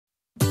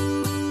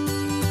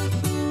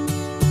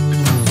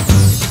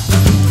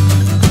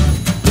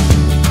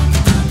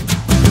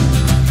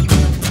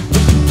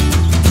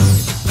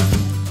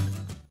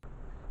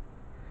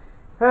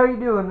how you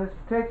doing? This is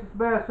Texas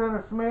Bass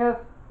Hunter Smith,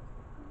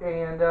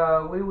 and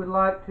we would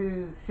like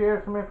to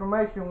share some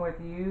information with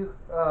you.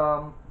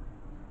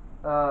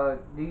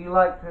 Do you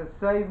like to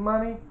save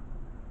money?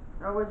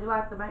 Or would you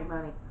like to make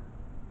money?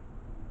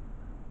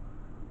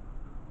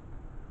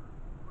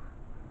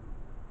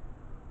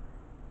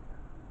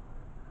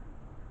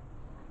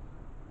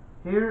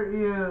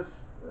 Here is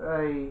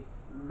a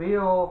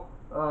bill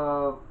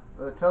of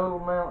a total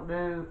amount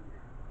due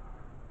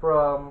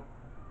from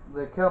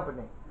the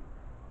company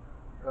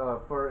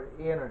for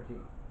energy.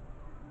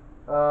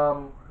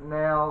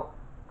 Now,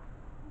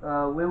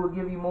 we will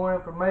give you more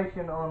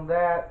information on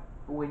that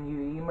when you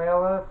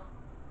email us.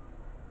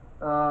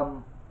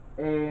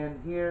 And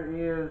here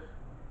is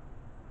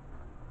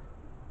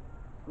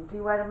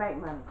The way to make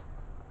money.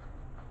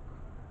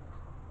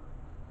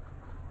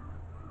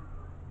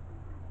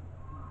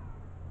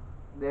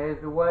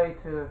 there's a way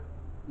to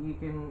you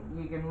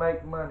can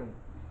make money.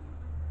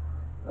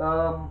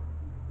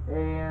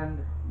 And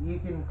you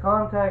can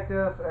contact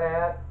us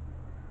at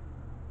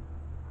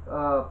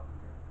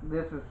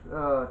this is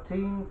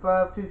Team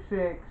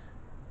 526,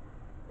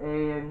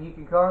 and you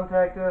can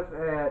contact us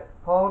at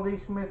Paul D.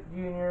 Smith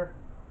Jr.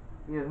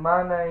 is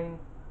my name,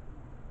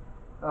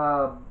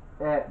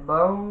 at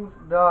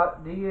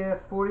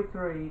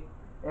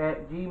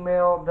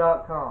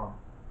bones.ds43@gmail.com.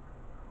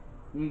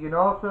 You can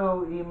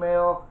also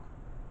email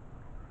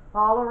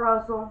Paula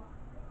Russell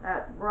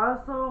at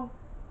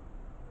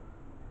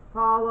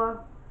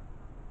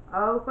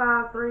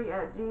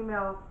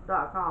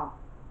russellpaula053@gmail.com.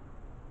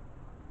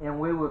 and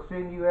we will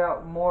send you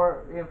out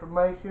more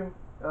information.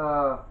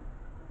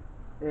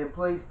 And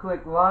please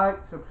click like,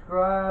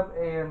 subscribe,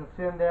 and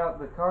send out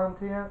the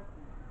content.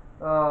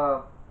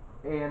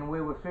 And we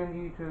will send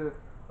you to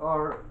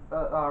our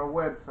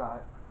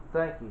website.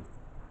 Thank you.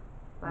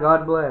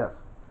 God bless.